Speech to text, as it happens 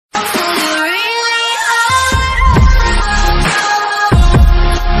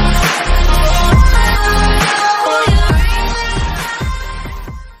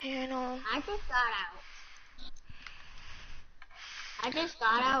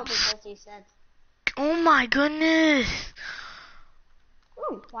Oh, because you said. Oh my goodness.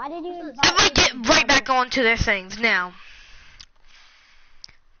 Ooh, why did you invite Everybody me get to right the back onto their things now.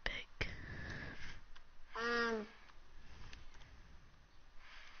 Big. I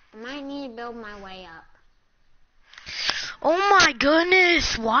might need to build my way up. Oh my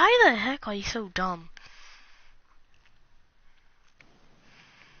goodness. Why the heck are you so dumb?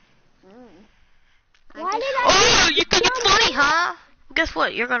 Why did Oh, you think it's funny, huh? Guess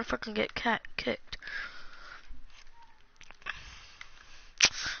what? You're gonna freaking get kicked.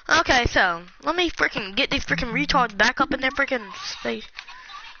 Okay, so let me freaking get these freaking retards back up in their freaking space.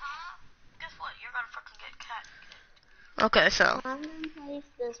 Guess what? You're gonna freaking get kicked. Okay, so. I'm gonna place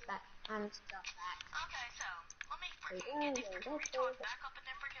this back. I'm still back. Okay, so let me freaking get these freaking retards back up in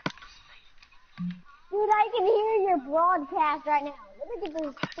their freaking space. Dude, I can hear your broadcast right now. Let me get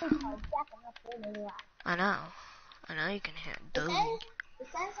this retards back up in the lab. I know you can hear it. Dude. It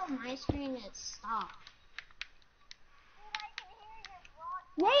says on my screen it's stopped.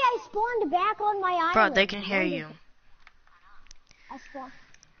 Yay, I spawned back on my island. Bro, they can hear you. I spawned.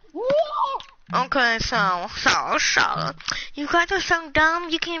 Yeah! Okay, so, you guys are so dumb,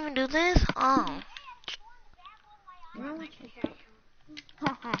 you can't even do this? Oh.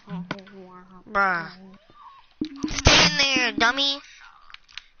 Bruh. Stay in there, dummy.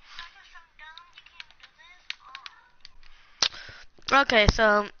 Okay,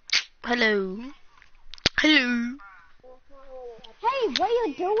 so, hello. Hello. Hey, what are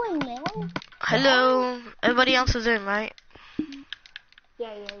you doing, man? Hello. Everybody else is in, right?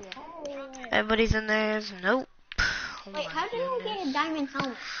 Yeah. Everybody's in there. Nope. Oh Wait, how did I get a diamond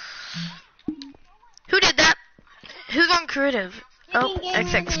helmet? Who did that? Who's on creative? Chicken Oh,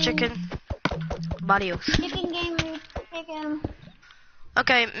 XX gamer. chicken. Badios. Chicken gamer, pick him.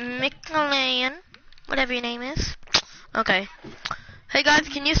 Okay, McLean. Whatever your name is. Okay. Hey guys,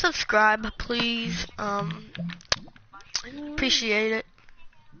 can you subscribe, please? Appreciate it.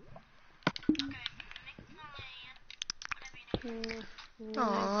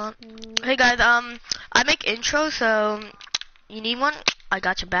 Aww. Hey guys, I make intros, so you need one? I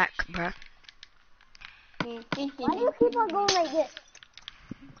got your back, bruh. Why do you keep on going like this?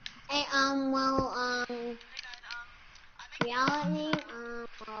 Hey, reality,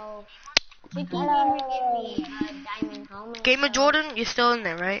 Chicken gamer gave me a diamond helmet. Gamer so, Jordan, you're still in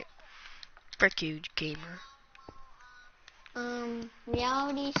there, right? Frick you, gamer.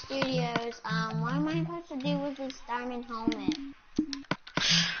 Reality Studios, what am I supposed to do with this diamond helmet?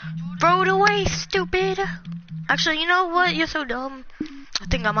 Throw it away, stupid! Actually, you know what? You're so dumb. I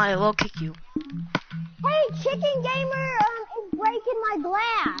think I might as well kick you. Hey, Chicken Gamer is breaking my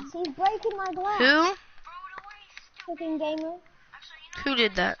glass. He's breaking my glass. Who? Chicken Gamer. Who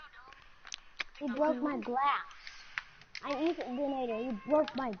did that? He broke my glass. I'm Ethan Donator. He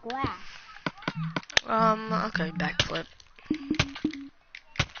broke my glass. Okay, backflip.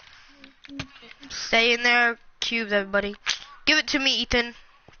 Stay in there, cubes, everybody. Give it to me, Ethan.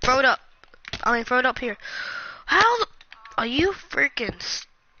 Throw it up. Throw it up here. How are you freaking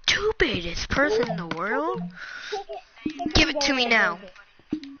stupidest person in the world? Give it to me now.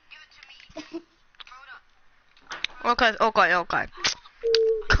 Okay.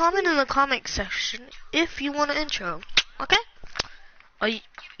 Comment in the comment section if you want an intro. Okay?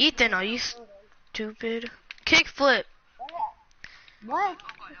 Ethan, are you stupid? Kickflip. What?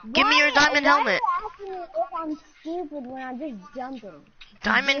 Give me your diamond helmet. Why are you asking me if I'm stupid when I'm just jumping?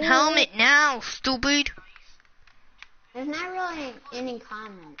 Diamond helmet now, stupid. There's not really any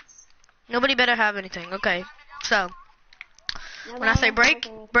comments. Nobody better have anything. Okay, so when I say break,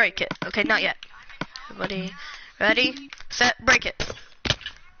 break it. Okay, not yet. Everybody ready, set, break it.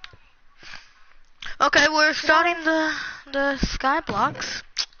 Okay, we're starting the sky blocks.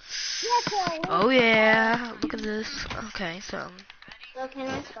 Oh yeah, look at this. Okay, so So can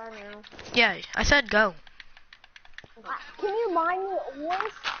I start now? yeah, I said go. Can you mine me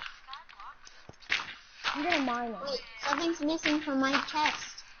ores? I'm gonna mine it. Wait, something's missing from my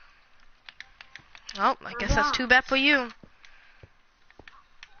chest. Oh, I guess that's too bad for you.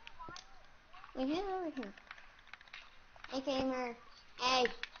 Wait, get over here. Hey, gamer. Hey,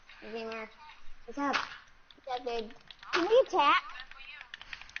 gamer. What's up? What's up, dude? Can we attack?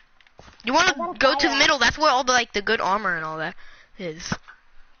 You want to go to the middle? That's where all the good armor and all that is.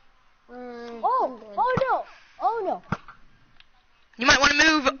 Oh no! You might want to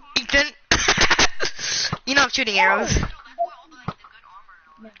move, Ethan. You know I'm shooting arrows.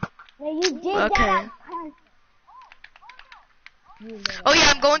 No, you did Okay. that. Oh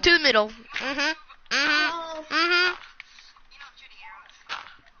yeah, I'm going to the middle.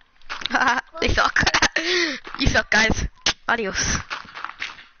 They suck. You suck, guys. Adios.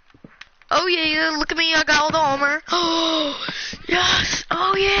 Oh yeah, look at me, I got all the armor. Oh, yes,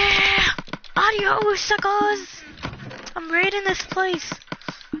 oh yeah. Adios, suckers. I'm raiding this place.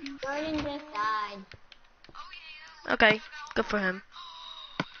 Jordan just died. Okay, good for him.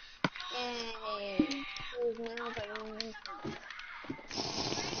 Yay. He's now going.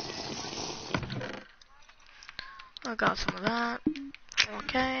 I got some of that.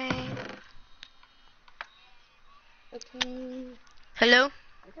 Okay. Okay. Hello?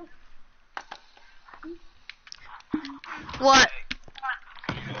 What?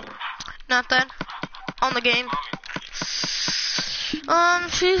 Nothing. On the game.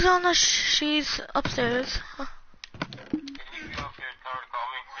 She's upstairs. Huh.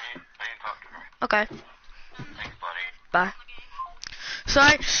 Okay. Bye.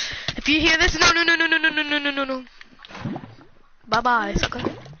 Sorry. If you hear this, no. Bye-bye, sucker.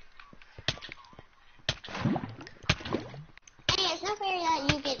 Hey, it's not fair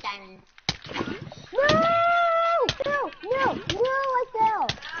that you get diamonds. No, I fell.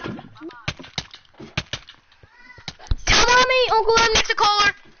 Tell mommy, Uncle M needs to call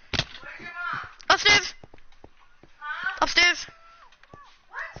her. Upstairs. Upstairs.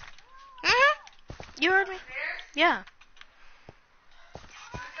 You heard me? Yeah.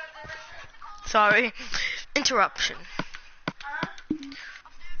 Sorry. Interruption.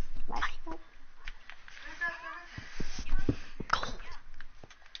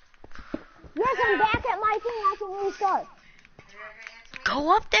 Yes, I'm back at my thing. I can restart.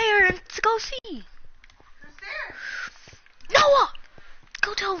 Go up there and go see. Noah!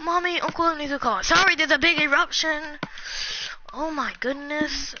 Go tell mommy Uncle needs to call. Sorry, there's a big eruption. Oh my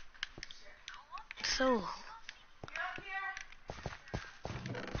goodness. So.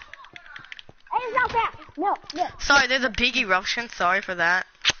 Hey, it's not back. No. Sorry, there's a big eruption. Sorry for that.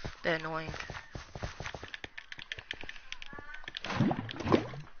 They're annoying.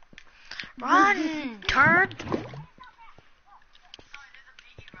 Run, turd!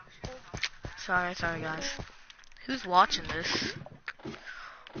 Sorry guys. Who's watching this?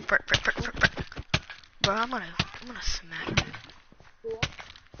 Frick. Bro, I'm gonna smack you.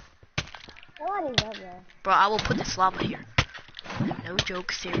 What is up there? Bro, I will put this lava here. No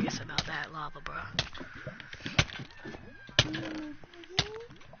joke, serious about that lava, bro.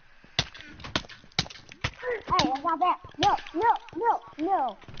 Hey, it's not back.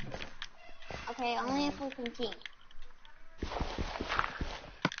 No. Okay, only if we can team.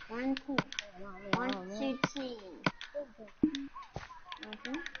 1, 2. 1, 2 team.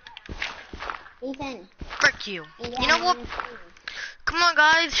 Ethan. Frick you. You know what? Come on,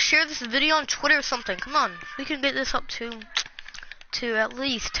 guys, share this video on Twitter or something. Come on, we can get this up to at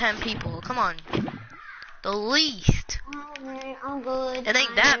least 10 people. Come on, the least. Alright, I'm good. It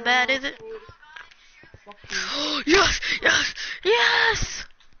ain't that bad, is it? Yes!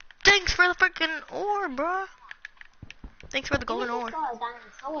 Thanks for the freaking ore, bruh. Thanks for the golden ore.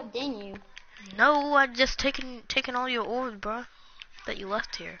 So didn't you? No, I just taken all your ores, bruh, that you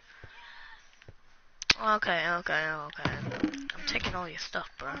left here. Okay. I'm taking all your stuff,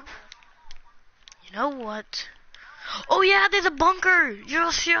 bruh. You know what? Oh yeah, there's a bunker.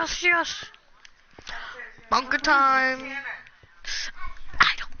 Yes. Bunker time.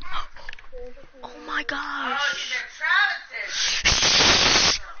 I don't know. Oh my gosh.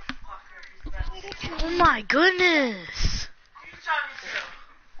 Oh my goodness.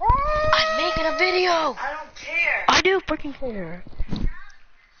 I'm making a video. I don't care. I do freaking care.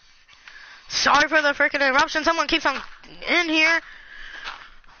 Sorry for the freaking eruption. Someone keeps on in here.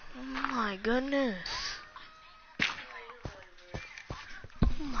 Oh my goodness. Oh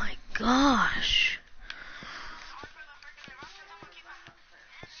my gosh.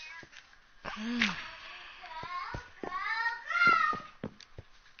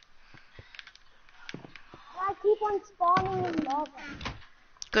 I keep on spawning in lava.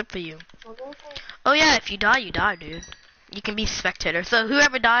 Good for you. Oh yeah, if you die, you die, dude. You can be spectator. So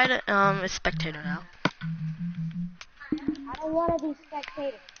whoever died, is spectator now. I don't want to be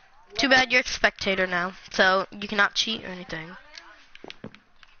spectator. Too bad you're spectator now. So you cannot cheat or anything.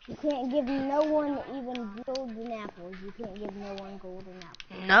 You can't give no one even golden apples. You can't give no one golden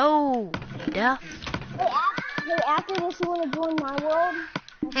apples. No. Death. Hey, after this, you want to join my world?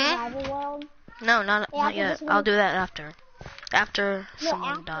 Survival world? No, not yet. I'll do that after. After No,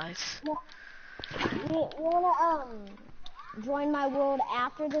 someone dies. No. You want to join my world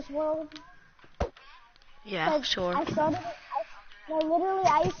after this world? Yeah, sure. I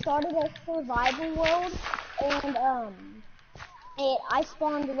started a survival world, and I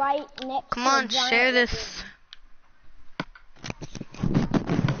spawned right next. Come to a on, giant share this.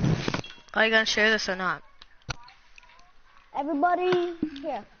 Are you gonna share this or not? Everybody,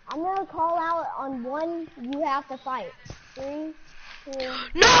 here. I'm gonna call out on one. You have to fight. 3, 2.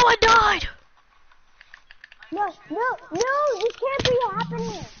 No, I died! No, this can't be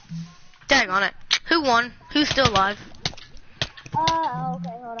happening. Dang on it. Who won? Who's still alive?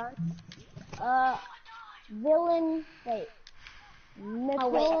 Okay, hold on. Villain, wait.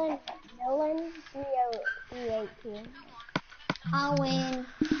 Villain 318. I'll win.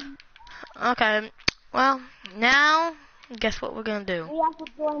 Okay. Well, now, guess what we're gonna do? We have to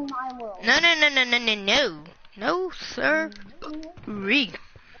join my world. No. No, sir.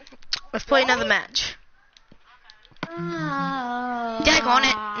 Let's play another match. Dang on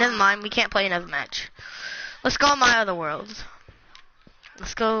it. Never mind, we can't play another match. Let's go on my other world.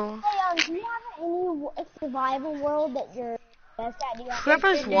 Let's go. Hey, do you have any survival world that you're best at?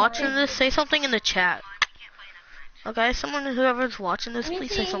 Whoever's watching this, say something in the chat. Okay, whoever's watching this,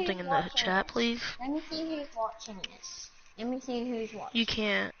 please say something in the chat, please. Let me see who's watching this. Let me see who's watching. You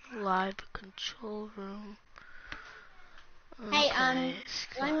can't. Live control room. Hey, Okay,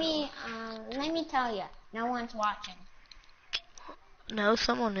 let me tell you, no one's watching. No,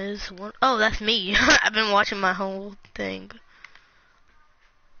 someone is. Oh, that's me. I've been watching my whole thing.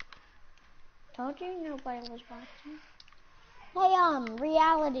 Told you nobody was watching. Hey,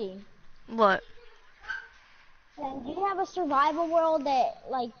 reality. What? Do you have a survival world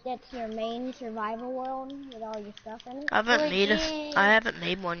that's your main survival world with all your stuff in it? I haven't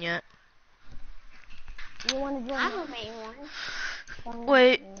made one yet. You want to join? I haven't made one.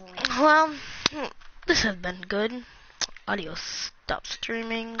 Wait. Well, this has been good. Adios. Stop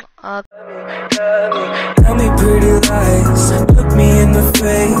streaming. Tell me pretty lies, look me in the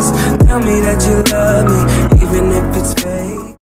face, tell me that you love me, even if